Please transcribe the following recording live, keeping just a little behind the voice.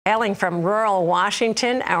Hailing from rural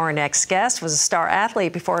Washington, our next guest was a star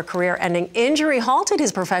athlete before a career-ending injury halted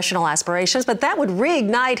his professional aspirations, but that would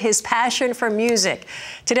reignite his passion for music.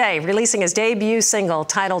 Today, releasing his debut single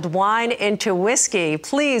titled Wine into Whiskey,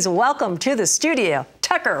 please welcome to the studio,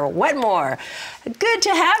 Tucker Wetmore. Good to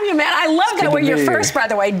have you, man. I love that. We're your first, by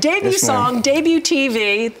the way, debut song, debut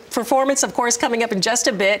TV, performance, of course, coming up in just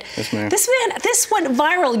a bit. Yes, ma'am. This went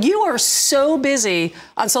viral. You are so busy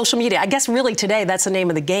on social media. I guess really today that's the name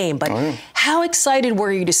of the game. But how excited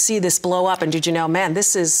were you to see this blow up? And did you know, man,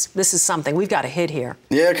 this is something. We've got a hit here.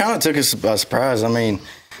 Yeah, it kind of took us by surprise. I mean,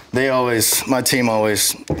 my team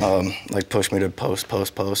always like pushed me to post.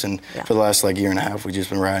 And for the last year and a half, we've just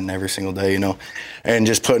been writing every single day, and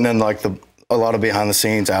just putting in a lot of behind the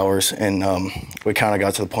scenes hours. And we kind of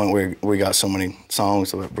got to the point where we got so many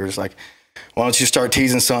songs that we're just like, why don't you start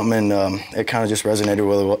teasing something? And it kind of just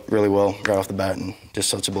resonated really well right off the bat, and just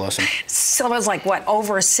such a blessing. So it was like, what,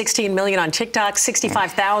 over 16 million on TikTok,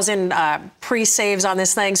 65,000 pre-saves on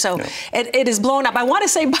this thing. So it is blown up. I want to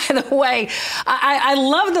say, by the way, I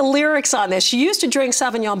love the lyrics on this. She used to drink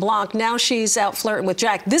Sauvignon Blanc. Now she's out flirting with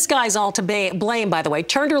Jack. This guy's all to blame, by the way.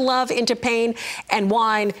 Turned her love into pain and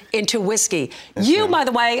wine into whiskey. Yes, by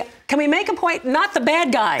the way, can we make a point? Not the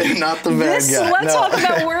bad guy. Not the bad guy. Let's talk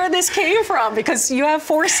about where this came from, because you have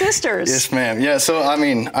 4 sisters. Yes, ma'am. Yeah, so, I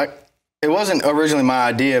mean, it wasn't originally my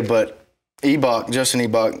idea, but Justin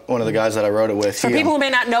Ebach, one of the guys that I wrote it with. For people who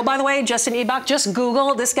may not know, by the way, Justin Ebach, just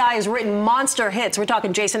Google. This guy has written monster hits. We're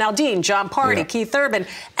talking Jason Aldean, John Party, Keith Urban,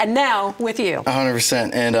 and now with you.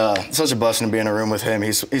 100%. And such a blessing to be in a room with him.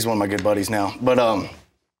 He's one of my good buddies now. But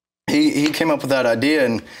he came up with that idea,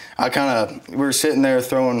 and we were sitting there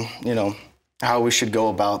throwing, how we should go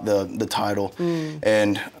about the title.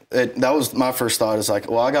 And that was my first thought, is like,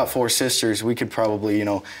 well, I got 4 sisters. We could probably,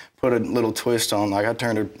 put a little twist on. Like, I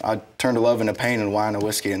turned her love into pain and wine and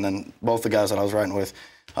whiskey. And then both the guys that I was writing with,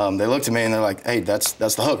 they looked at me and they're like, hey, that's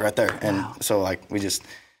the hook right there. And so we just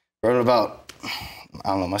wrote it about,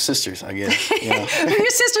 I don't know, my sisters, I guess. Your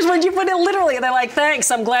sisters, when you put it literally, they're like, thanks,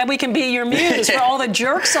 I'm glad we can be your muse for all the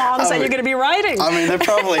jerk songs that you're going to be writing. I mean, they're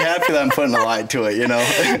probably happy that I'm putting a light to it,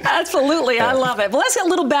 Absolutely, I love it. But let's get a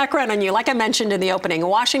little background on you. Like I mentioned in the opening,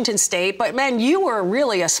 Washington State, but man, you were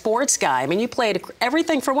really a sports guy. I mean, you played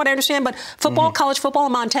everything from what I understand, but football, college football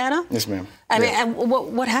in Montana? Yes, ma'am. I mean, and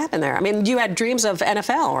what happened there? I mean, you had dreams of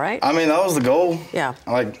NFL, right? I mean, that was the goal. Yeah.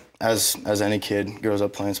 As any kid grows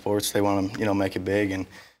up playing sports, they want to make it big, and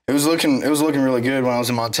it was looking really good when I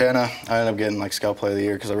was in Montana. I ended up getting Scout Player of the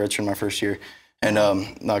Year because I redshirted my first year, and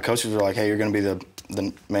the coaches were like, "Hey, you're going to be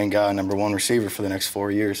the main guy, number 1 receiver for the next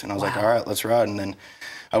 4 years." And I was like, "All right, let's ride." And then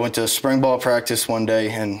I went to spring ball practice one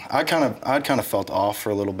day, and I'd kind of felt off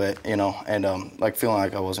for a little bit, and feeling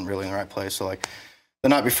like I wasn't really in the right place. So the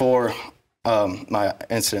night before my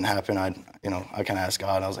incident happened, I kind of asked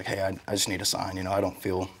God. I was like, hey, I just need a sign. I don't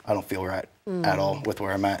feel right at all with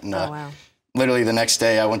where I'm at. And literally the next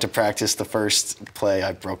day, I went to practice. The first play,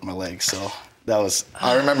 I broke my leg. So that was.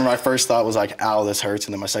 I remember my first thought was like, ow, this hurts,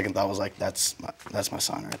 and then my second thought was like, that's my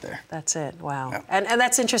sign right there. That's it. Wow. Yeah. And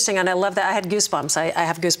that's interesting, and I love that. I had goosebumps. I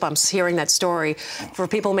have goosebumps hearing that story. For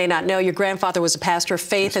people who may not know, your grandfather was a pastor.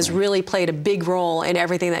 Faith has really played a big role in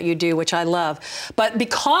everything that you do, which I love. But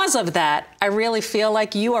because of that, I really feel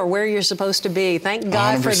like you are where you're supposed to be. Thank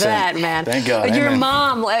God 100%. For that, man. Thank God. Your Amen.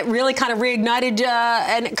 mom really kind of reignited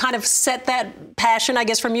and kind of set that passion, I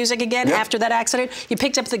guess, for music again after that accident. You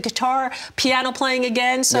picked up the guitar, piano playing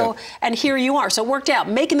again, and here you are. So it worked out.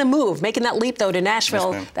 Making the move, making that leap, though, to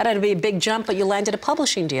Nashville, that had to be a big jump, but you landed a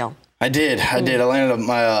publishing deal. I did. I landed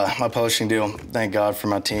my publishing deal. Thank God for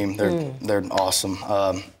my team. They're awesome.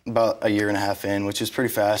 About a year and a half in, which is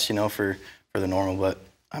pretty fast, for the normal, but,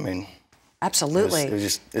 I mean... Absolutely.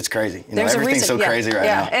 It's crazy. Everything's so crazy right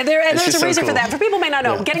now. And there's a reason for that. For people who may not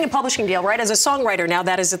know, getting a publishing deal, right? As a songwriter now,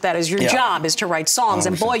 that is your job, is to write songs. 100%.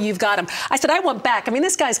 And boy, you've got them. I said, I went back. I mean,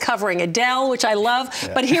 this guy's covering Adele, which I love.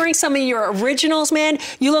 But hearing some of your originals, man,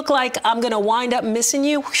 you look like I'm going to wind up missing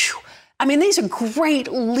you. Whew. I mean, these are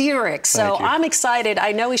great lyrics. So I'm excited.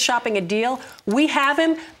 I know he's shopping a deal. We have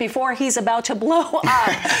him before he's about to blow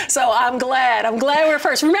up. So I'm glad. We're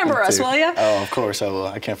first. Remember us, will you? Oh, of course I will.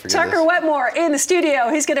 I can't forget Tucker Wetmore in the studio.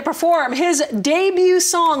 He's going to perform his debut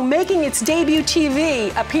song, making its debut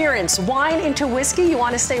TV appearance, Wine into Whiskey. You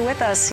want to stay with us.